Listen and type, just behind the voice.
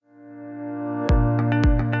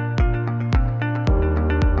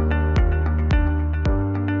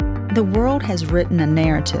The world has written a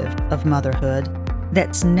narrative of motherhood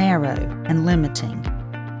that's narrow and limiting.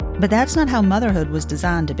 But that's not how motherhood was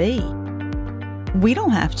designed to be. We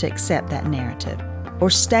don't have to accept that narrative or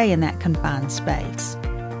stay in that confined space.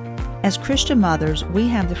 As Christian mothers, we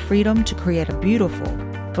have the freedom to create a beautiful,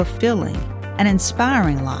 fulfilling, and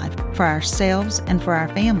inspiring life for ourselves and for our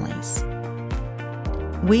families.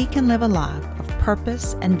 We can live a life of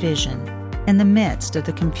purpose and vision in the midst of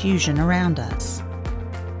the confusion around us.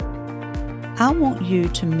 I want you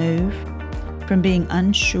to move from being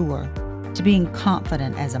unsure to being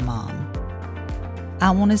confident as a mom.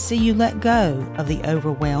 I want to see you let go of the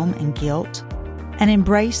overwhelm and guilt and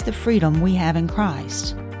embrace the freedom we have in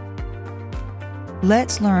Christ.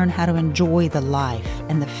 Let's learn how to enjoy the life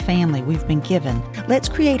and the family we've been given. Let's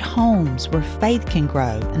create homes where faith can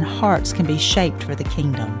grow and hearts can be shaped for the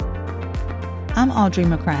kingdom. I'm Audrey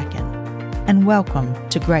McCracken, and welcome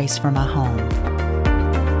to Grace for My Home.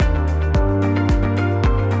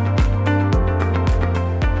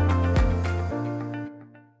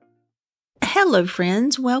 Hello,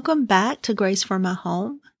 friends. Welcome back to Grace for My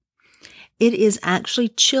Home. It is actually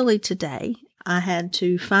chilly today. I had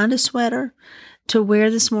to find a sweater to wear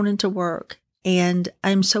this morning to work, and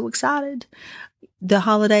I'm so excited. The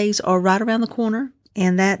holidays are right around the corner,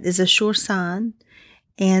 and that is a sure sign.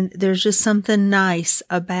 And there's just something nice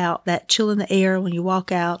about that chill in the air when you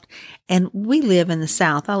walk out. And we live in the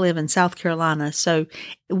South. I live in South Carolina, so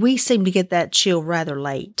we seem to get that chill rather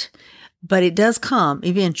late. But it does come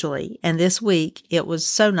eventually, and this week it was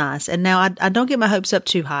so nice. And now I don't get my hopes up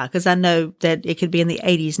too high because I know that it could be in the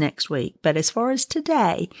 80s next week. But as far as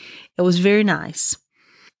today, it was very nice.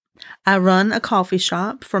 I run a coffee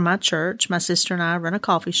shop for my church. My sister and I run a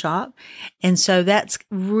coffee shop. And so that's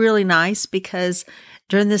really nice because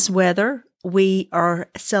during this weather, we are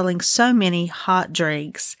selling so many hot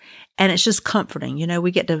drinks, and it's just comforting. You know, we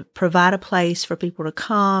get to provide a place for people to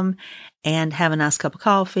come and have a nice cup of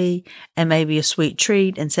coffee and maybe a sweet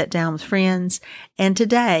treat and sit down with friends. And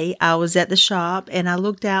today I was at the shop and I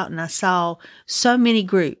looked out and I saw so many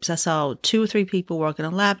groups. I saw 2 or 3 people working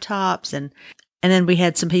on laptops, and then we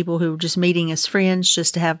had some people who were just meeting as friends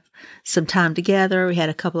just to have some time together. We had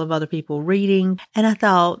a couple of other people reading. And I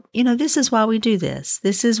thought, you know, this is why we do this.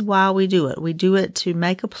 This is why we do it. We do it to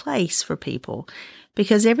make a place for people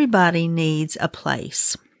because everybody needs a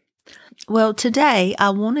place. Well, today I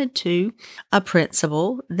wanted to a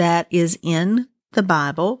principle that is in the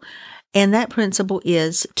Bible, and that principle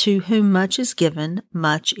is to whom much is given,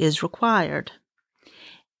 much is required.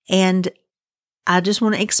 And I just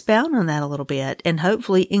want to expound on that a little bit and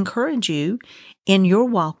hopefully encourage you in your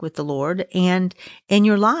walk with the Lord and in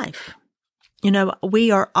your life. You know, we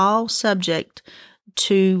are all subject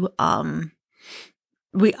to,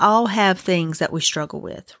 we all have things that we struggle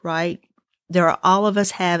with, right? All of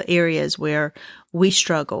us have areas where we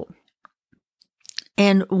struggle.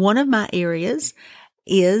 And one of my areas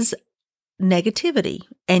is negativity.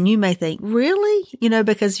 And you may think, really? You know,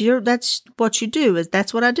 because that's what you do,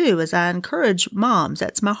 that's what I do, is I encourage moms.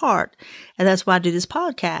 That's my heart. And that's why I do this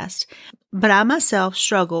podcast. But I myself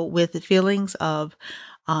struggle with the feelings of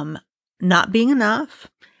not being enough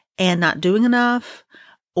and not doing enough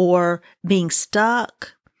or being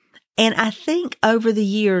stuck. And I think over the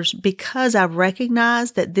years, because I've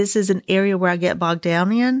recognized that this is an area where I get bogged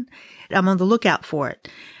down in, I'm on the lookout for it.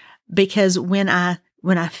 Because when I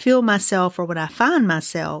feel myself or when I find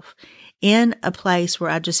myself in a place where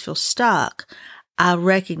I just feel stuck, I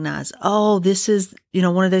recognize, oh, this is, you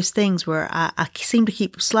know, one of those things where I seem to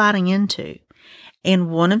keep sliding into. And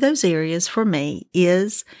one of those areas for me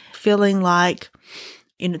is feeling like,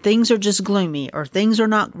 you know, things are just gloomy or things are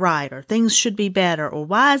not right or things should be better or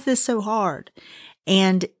why is this so hard?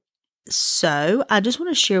 And so I just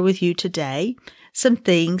want to share with you today some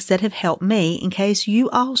things that have helped me in case you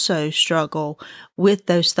also struggle with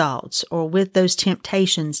those thoughts or with those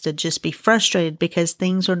temptations to just be frustrated because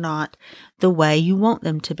things are not the way you want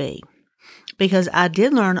them to be. Because I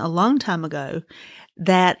did learn a long time ago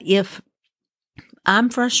that if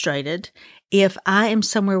I'm frustrated, if I am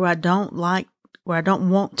somewhere where I don't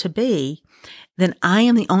want to be, then I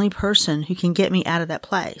am the only person who can get me out of that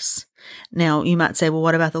place. Now, you might say, well,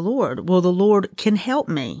 what about the Lord? Well, the Lord can help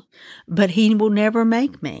me, but He will never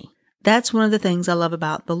make me. That's one of the things I love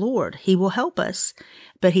about the Lord. He will help us,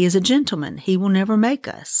 but He is a gentleman. He will never make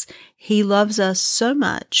us. He loves us so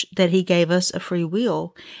much that He gave us a free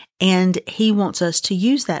will, and He wants us to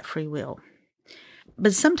use that free will.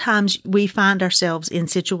 But sometimes we find ourselves in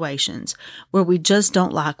situations where we just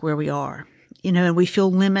don't like where we are, you know, and we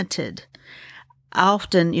feel limited.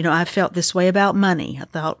 often, I felt this way about money. I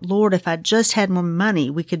thought, Lord, if I just had more money,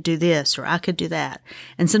 we could do this or I could do that.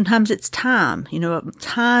 And sometimes it's time.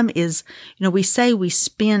 Time is, we say we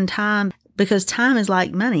spend time because time is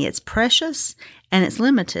like money. It's precious and it's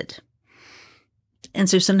limited. And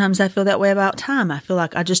so sometimes I feel that way about time. I feel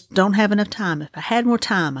like I just don't have enough time. If I had more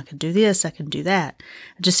time, I could do this, I could do that.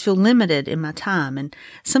 I just feel limited in my time. And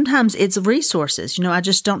sometimes it's resources. I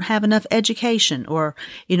just don't have enough education, or,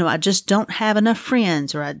 I just don't have enough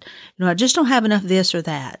friends, or I just don't have enough this or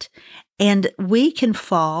that. And we can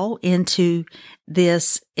fall into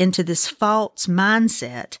this false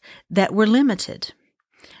mindset that we're limited,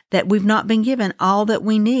 that we've not been given all that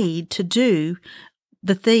we need to do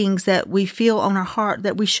the things that we feel on our heart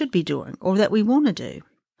that we should be doing or that we want to do.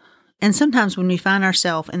 And sometimes when we find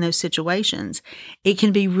ourselves in those situations, it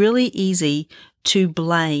can be really easy to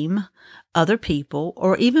blame other people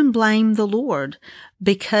or even blame the Lord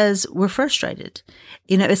because we're frustrated.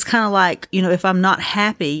 It's kind of like, if I'm not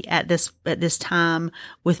happy at this time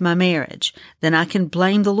with my marriage, then I can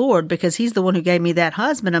blame the Lord because He's the one who gave me that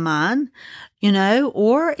husband of mine,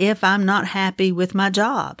 or if I'm not happy with my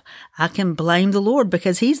job, I can blame the Lord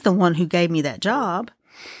because He's the one who gave me that job.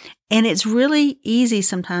 And it's really easy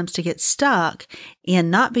sometimes to get stuck in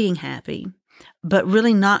not being happy, but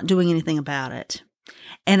really not doing anything about it.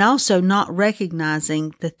 And also not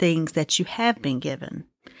recognizing the things that you have been given.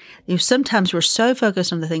 Sometimes we're so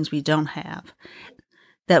focused on the things we don't have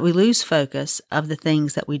that we lose focus of the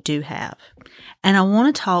things that we do have. And I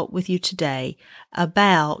want to talk with you today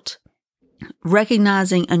about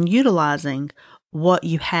recognizing and utilizing what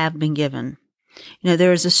you have been given.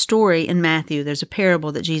 There is a story in Matthew, there's a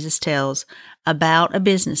parable that Jesus tells about a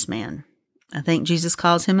businessman. I think Jesus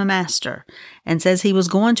calls him a master and says he was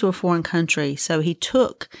going to a foreign country. So he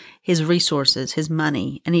took his resources, his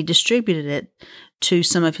money, and he distributed it to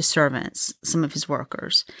some of his servants, some of his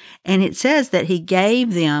workers. And it says that he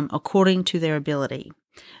gave them according to their ability.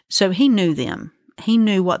 So he knew them. He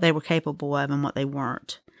knew what they were capable of and what they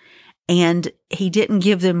weren't. And he didn't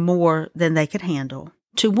give them more than they could handle.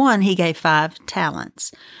 To one, he gave 5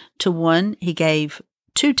 talents. To one, he gave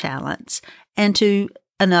 2 talents. And to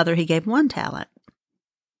another, he gave 1 talent.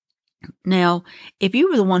 Now, if you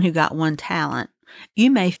were the one who got 1 talent,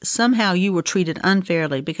 you were treated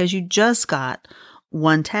unfairly because you just got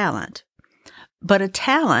 1 talent. But a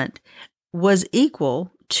talent was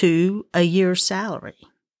equal to a year's salary.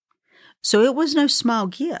 So it was no small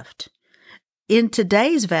gift. In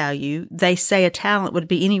today's value, they say a talent would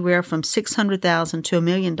be anywhere from $600,000 to $1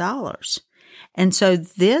 million. And so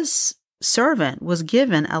this servant was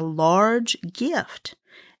given a large gift,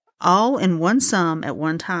 all in one sum at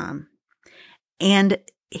one time. And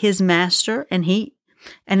his master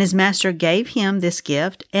gave him this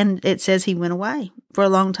gift, and it says he went away for a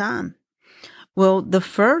long time. Well, the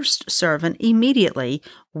first servant immediately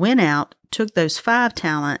went out, took those 5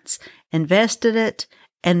 talents, invested it,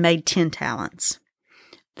 and made 10 talents.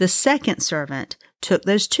 The second servant took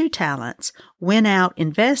those 2 talents, went out,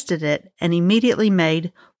 invested it, and immediately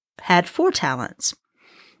had 4 talents.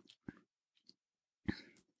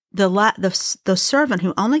 The servant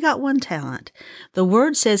who only got 1 talent, the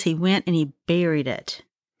word says he went and he buried it.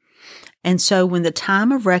 And so when the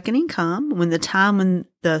time of reckoning when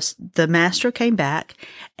the master came back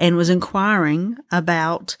and was inquiring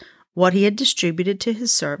about what he had distributed to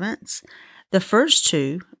his servants, the first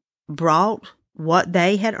 2 brought what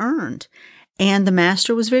they had earned. And the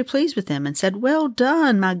master was very pleased with them and said, "Well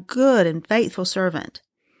done, my good and faithful servant."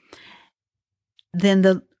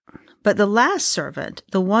 But the last servant,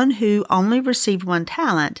 the one who only received 1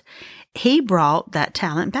 talent, he brought that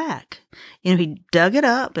talent back. He dug it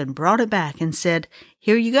up and brought it back and said,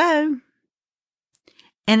 "Here you go."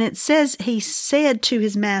 And it says he said to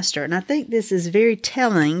his master, and I think this is very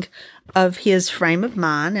telling of his frame of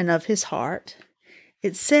mind and of his heart.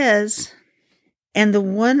 It says, "And the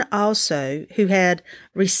one also who had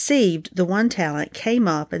received the 1 talent came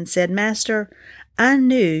up and said, 'Master, I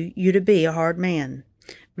knew you to be a hard man,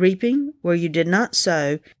 reaping where you did not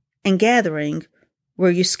sow, and gathering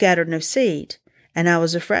where you scattered no seed. And I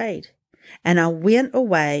was afraid. And I went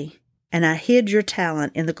away, and I hid your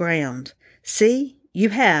talent in the ground. See, you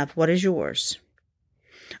have what is yours.'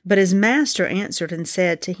 But his master answered and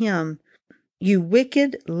said to him, 'You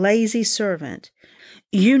wicked, lazy servant,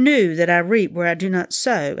 you knew that I reap where I do not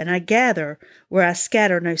sow, and I gather where I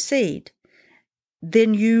scatter no seed.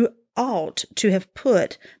 Then you ought to have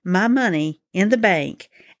put my money in the bank,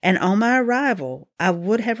 and on my arrival I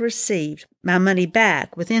would have received my money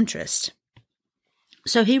back with interest.'"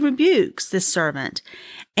 So he rebukes this servant,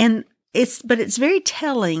 but it's very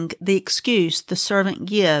telling the excuse the servant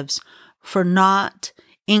gives for not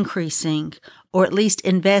increasing or at least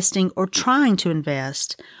investing or trying to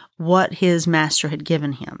invest what his master had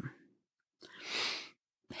given him.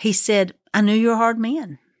 He said, I knew you're a hard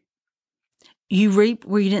man. You reap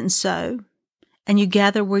where you didn't sow, and you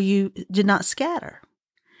gather where you did not scatter.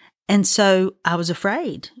 And so I was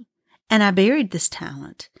afraid, and I buried this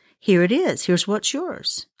talent. Here it is. Here's what's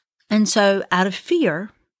yours. And so out of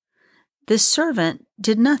fear, this servant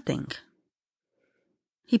did nothing.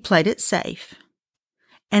 He played it safe.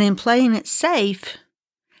 And in playing it safe,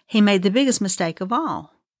 he made the biggest mistake of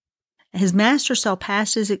all. His master saw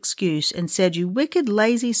past his excuse and said, you wicked,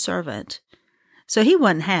 lazy servant. So he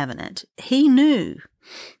wasn't having it. He knew.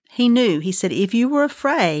 He said, if you were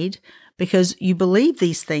afraid because you believe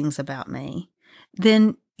these things about me,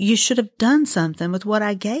 then you should have done something with what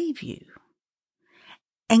I gave you.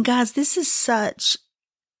 And guys, this is such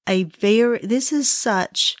a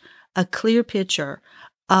clear picture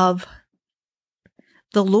of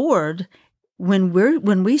the Lord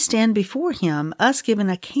when we stand before him, us giving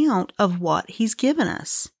account of what he's given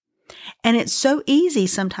us. And it's so easy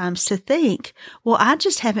sometimes to think, well, I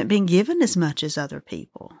just haven't been given as much as other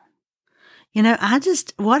people.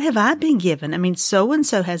 What have I been given? I mean,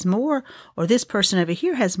 so-and-so has more, or this person over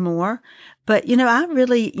here has more, but,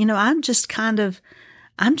 I'm just kind of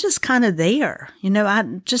there.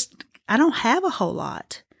 I don't have a whole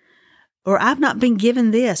lot. Or I've not been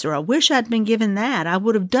given this, or I wish I'd been given that. I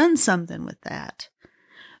would have done something with that.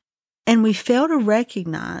 And we fail to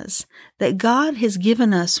recognize that God has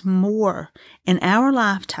given us more in our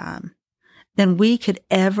lifetime than we could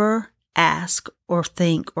ever ask or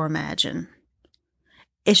think or imagine.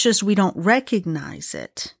 It's just we don't recognize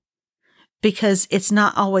it because it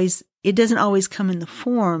doesn't always come in the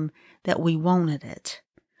form that we wanted it.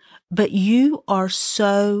 But you are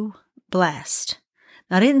so blessed.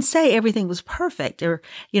 Now, I didn't say everything was perfect or,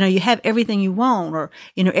 you have everything you want or,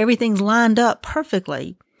 everything's lined up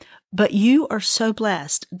perfectly, but you are so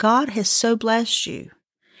blessed. God has so blessed you,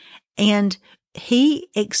 and he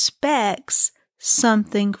expects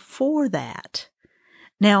something for that.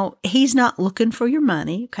 Now, he's not looking for your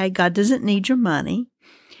money. Okay. God doesn't need your money.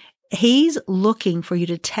 He's looking for you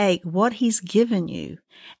to take what he's given you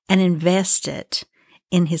and invest it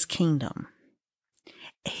in his kingdom.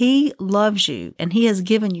 He loves you, and he has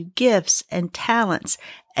given you gifts and talents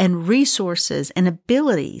and resources and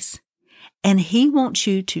abilities. And he wants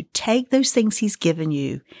you to take those things he's given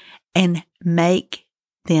you and make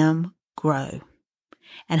them grow.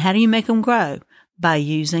 And how do you make them grow? By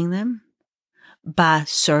using them, by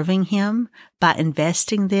serving him, by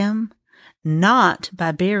investing them, not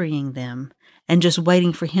by burying them and just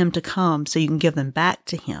waiting for him to come so you can give them back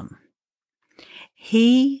to him.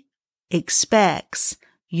 He expects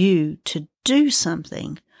you to do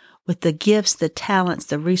something with the gifts, the talents,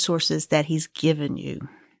 the resources that he's given you.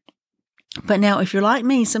 But now, if you're like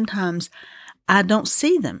me, sometimes I don't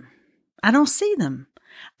see them.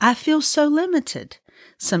 I feel so limited.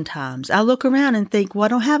 Sometimes I look around and think, well, I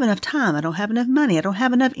don't have enough time. I don't have enough money. I don't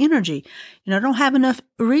have enough energy. I don't have enough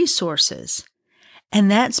resources. And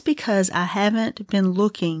that's because I haven't been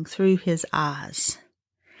looking through his eyes.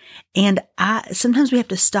 And sometimes we have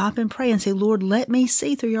to stop and pray and say, Lord, let me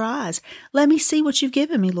see through your eyes. Let me see what you've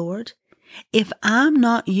given me, Lord. If I'm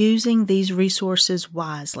not using these resources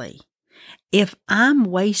wisely, if I'm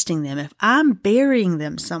wasting them, if I'm burying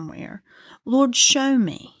them somewhere, Lord, show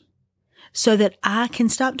me so that I can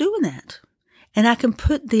stop doing that and I can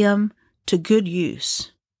put them to good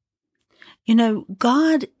use.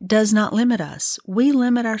 God does not limit us. We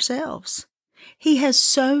limit ourselves. He has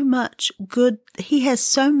so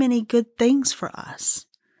many good things for us.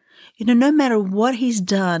 No matter what he's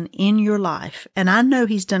done in your life, and I know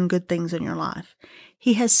he's done good things in your life,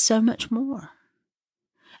 he has so much more.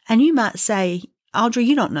 And you might say, Audrey,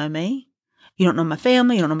 you don't know me. You don't know my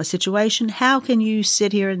family. You don't know my situation. How can you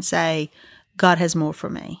sit here and say, God has more for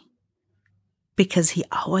me? Because he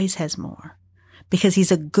always has more. Because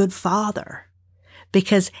he's a good father.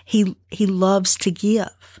 Because he loves to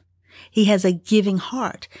give. He has a giving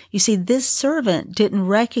heart. You see, this servant didn't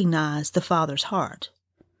recognize the father's heart.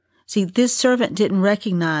 See, this servant didn't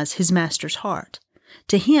recognize his master's heart.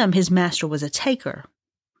 To him, his master was a taker,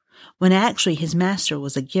 when actually his master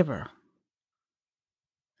was a giver.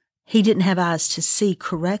 He didn't have eyes to see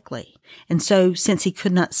correctly. And so, since he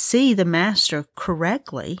could not see the master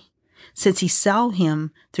correctly, since he saw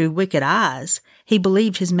him through wicked eyes, he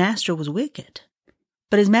believed his master was wicked.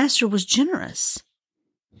 But his master was generous.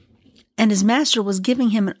 And his master was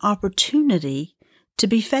giving him an opportunity to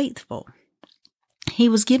be faithful. He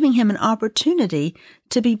was giving him an opportunity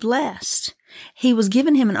to be blessed. He was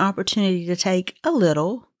giving him an opportunity to take a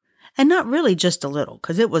little and not really just a little,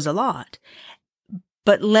 because it was a lot,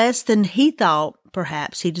 but less than he thought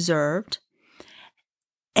perhaps he deserved,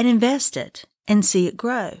 and invest it and see it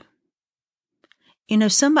grow. You know,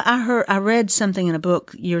 I read something in a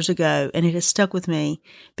book years ago, and it has stuck with me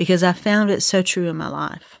because I found it so true in my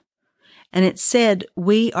life. And it said,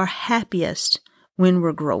 we are happiest when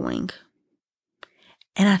we're growing.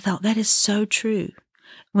 And I thought that is so true.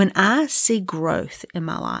 When I see growth in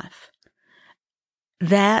my life,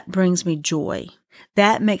 that brings me joy.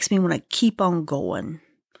 That makes me want to keep on going.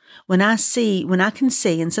 When I can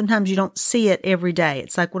see, and sometimes you don't see it every day.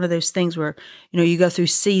 It's like one of those things where, you go through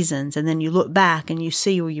seasons and then you look back and you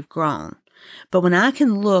see where you've grown. But when I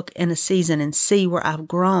can look in a season and see where I've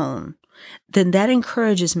grown, then that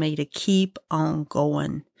encourages me to keep on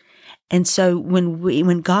going. And so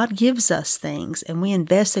when God gives us things and we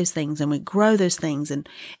invest those things and we grow those things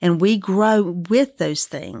and we grow with those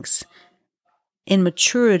things in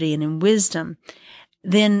maturity and in wisdom,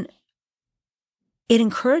 then it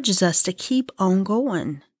encourages us to keep on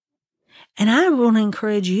going. And I want to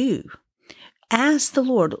encourage you. Ask the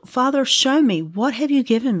Lord, Father, show me, what have you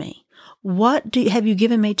given me? What have you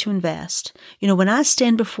given me to invest? When I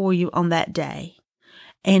stand before you on that day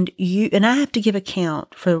and I have to give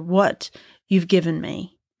account for what you've given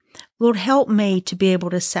me. Lord, help me to be able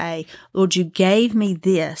to say, Lord, you gave me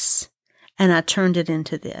this and I turned it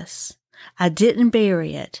into this. I didn't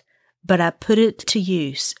bury it, but I put it to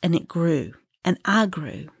use and it grew. And I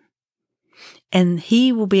grew. And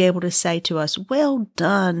he will be able to say to us, well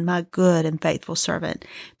done, my good and faithful servant,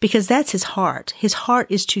 because that's his heart. His heart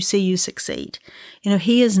is to see you succeed.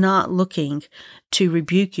 He is not looking to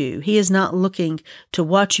rebuke you. He is not looking to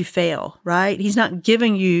watch you fail, right? He's not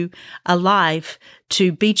giving you a life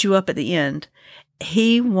to beat you up at the end.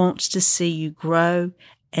 He wants to see you grow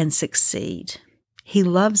and succeed. He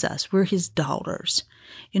loves us. We're his daughters.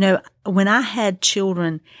 When I had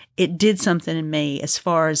children, it did something in me as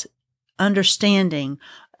far as understanding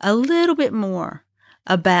a little bit more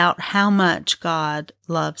about how much God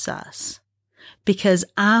loves us, because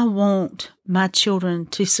I want my children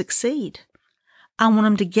to succeed. I want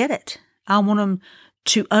them to get it. I want them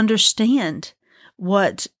to understand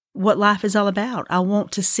what life is all about. I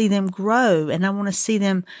want to see them grow and I want to see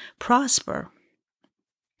them prosper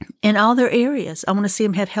in all their areas. I want to see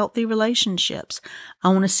them have healthy relationships. I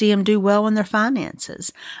want to see them do well in their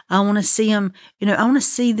finances. I want to see them, I want to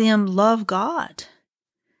see them love God.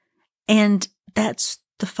 And that's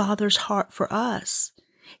the Father's heart for us.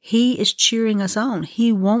 He is cheering us on.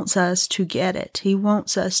 He wants us to get it. He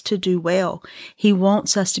wants us to do well. He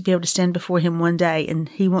wants us to be able to stand before him one day and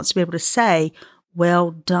he wants to be able to say, well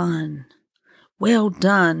done. Well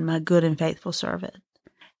done, my good and faithful servant.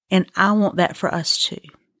 And I want that for us too.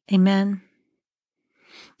 Amen.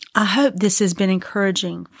 I hope this has been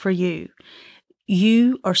encouraging for you.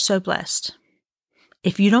 You are so blessed.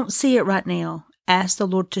 If you don't see it right now, ask the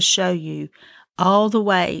Lord to show you all the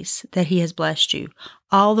ways that he has blessed you,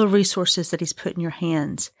 all the resources that he's put in your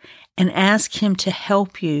hands, and ask him to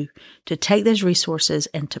help you to take those resources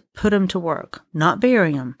and to put them to work, not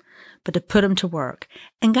bury them, but to put them to work.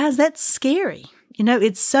 And guys, that's scary.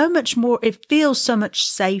 It's so much more, it feels so much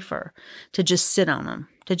safer to just sit on them,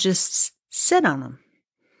 to just,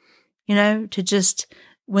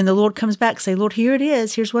 when the Lord comes back, say, Lord, here it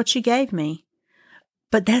is. Here's what you gave me.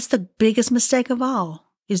 But that's the biggest mistake of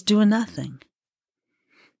all, is doing nothing.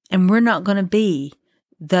 And we're not going to be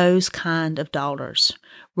those kind of daughters.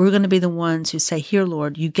 We're going to be the ones who say, here,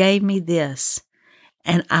 Lord, you gave me this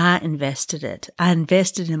and I invested it. I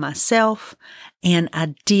invested in myself and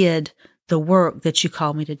I did the work that you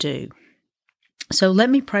called me to do. So let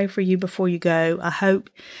me pray for you before you go. I hope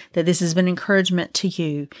that this has been encouragement to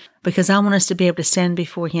you, because I want us to be able to stand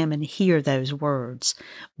before him and hear those words.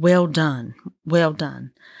 Well done. Well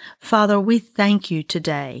done. Father, we thank you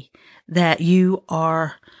today that you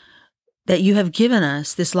have given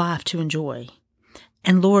us this life to enjoy.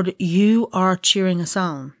 And Lord, you are cheering us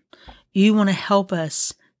on. You want to help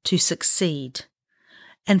us to succeed.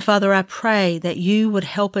 And Father, I pray that you would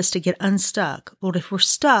help us to get unstuck. Lord, if we're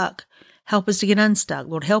stuck, help us to get unstuck.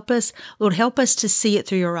 Lord, help us to see it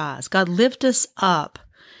through your eyes. God, lift us up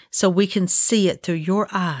so we can see it through your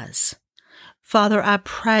eyes. Father, I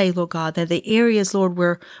pray, Lord God, that the areas, Lord,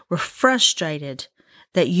 where we're frustrated,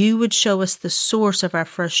 that you would show us the source of our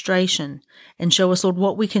frustration and show us, Lord,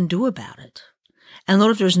 what we can do about it. And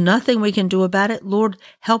Lord, if there's nothing we can do about it, Lord,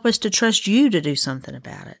 help us to trust you to do something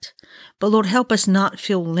about it. But Lord, help us not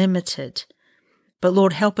feel limited. But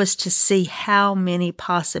Lord, help us to see how many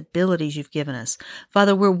possibilities you've given us.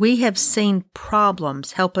 Father, where we have seen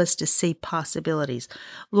problems, help us to see possibilities.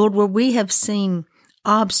 Lord, where we have seen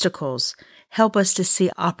obstacles. Help us to see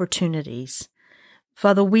opportunities.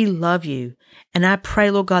 Father, we love you. And I pray,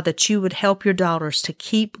 Lord God, that you would help your daughters to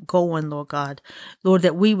keep going, Lord God. Lord,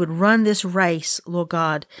 that we would run this race, Lord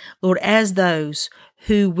God, Lord, as those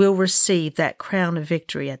who will receive that crown of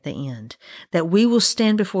victory at the end. That we will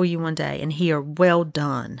stand before you one day and hear, well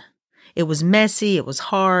done. It was messy, it was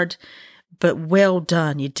hard, but well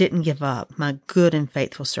done. You didn't give up, my good and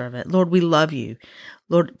faithful servant. Lord, we love you.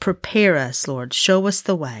 Lord, prepare us, Lord. Show us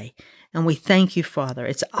the way. And we thank you, Father.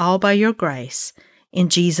 It's all by your grace. In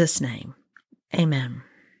Jesus' name, amen.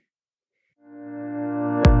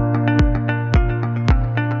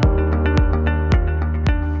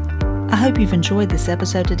 I hope you've enjoyed this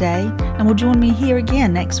episode today and will join me here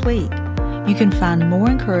again next week. You can find more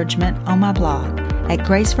encouragement on my blog at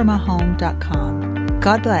graceformyhome.com.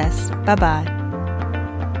 God bless. Bye-bye.